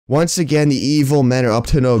Once again, the evil men are up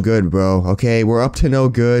to no good, bro. Okay, we're up to no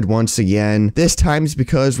good once again. This time it's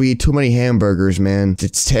because we eat too many hamburgers, man.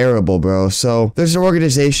 It's terrible, bro. So, there's an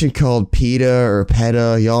organization called PETA or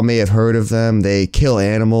PETA. Y'all may have heard of them. They kill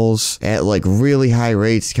animals at like really high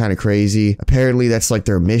rates. Kind of crazy. Apparently, that's like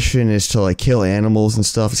their mission is to like kill animals and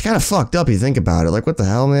stuff. It's kind of fucked up if you think about it. Like, what the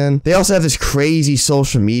hell, man? They also have this crazy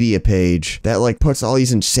social media page that like puts all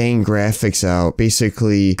these insane graphics out,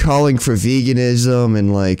 basically calling for veganism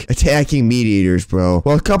and like attacking meat eaters, bro.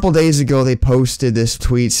 Well, a couple days ago, they posted this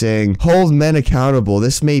tweet saying, "Hold men accountable.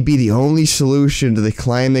 This may be the only solution to the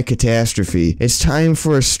climate catastrophe. It's time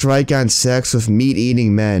for a strike on sex with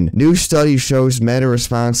meat-eating men. New study shows men are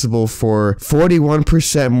responsible for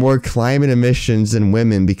 41% more climate emissions than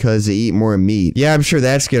women because they eat more meat." Yeah, I'm sure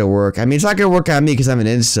that's gonna work. I mean, it's not gonna work on me because I'm an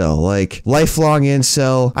incel, like, lifelong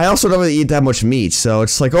incel. I also don't really eat that much meat, so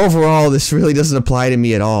it's like, overall, this really doesn't apply to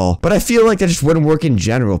me at all. But I feel like that just wouldn't work in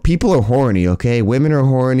general. People are horny, okay? Women are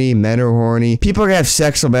horny, men are horny. People are gonna have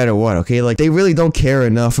sex no matter what, okay? Like, they really don't care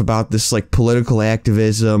enough about this, like, political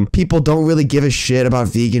activism. People don't really give a shit about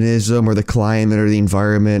veganism or the climate or the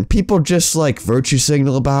environment. People just, like, virtue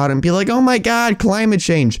signal about it and be like, "Oh my god, climate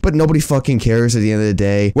change." But nobody fucking cares at the end of the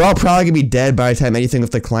day. We're all probably gonna be dead by the time anything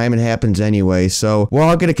with the climate happens anyway, so we're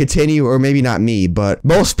all gonna continue, or maybe not me, but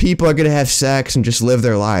most people are gonna have sex and just live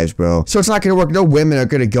their lives, bro. So it's not gonna work. No women are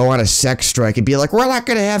gonna go on a sex strike and be like, "We're not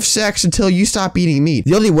gonna have sex until you stop eating meat."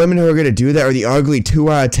 The only women who are gonna do that are the ugly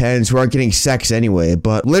 2 out of 10s who aren't getting sex anyway,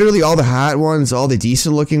 but literally all the hot ones, all the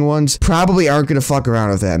decent looking ones, probably aren't gonna fuck around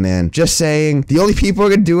with that, man. Just saying. The only people who are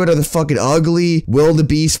gonna do it are the fucking ugly,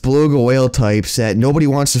 wildebeest, beluga whale types that nobody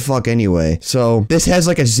wants to fuck anyway. So this has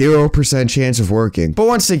like a 0% chance of working. But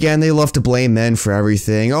once again, they love to blame men for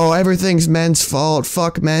everything. "Oh, everything's men's fault.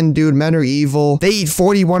 Fuck men, dude. Men are evil. They eat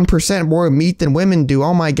 41% more meat than women do.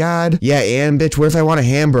 Oh my god." Yeah, and bitch, what if I want a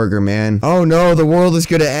hamburger, man? "Oh no, the world is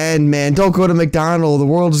gonna end, man. Don't go to McDonald's. The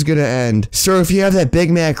world is gonna end." "Sir, if you have that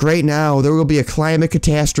Big Mac right now, there will be a climate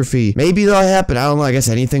catastrophe." Maybe that'll happen. I don't know. I guess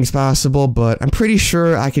anything's possible, but I'm pretty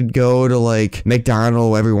sure I could go to like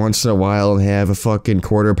McDonald's every once in a while and have a fucking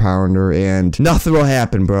quarter pounder and nothing will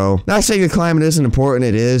happen, bro. Not saying the climate isn't important,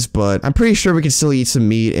 it is, but I'm pretty sure we can still eat some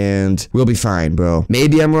meat and we'll be fine, bro.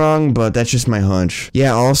 Maybe I'm wrong, but that's just my hunch.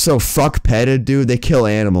 Yeah, also, fuck PETA, dude. They kill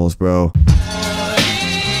animals, bro.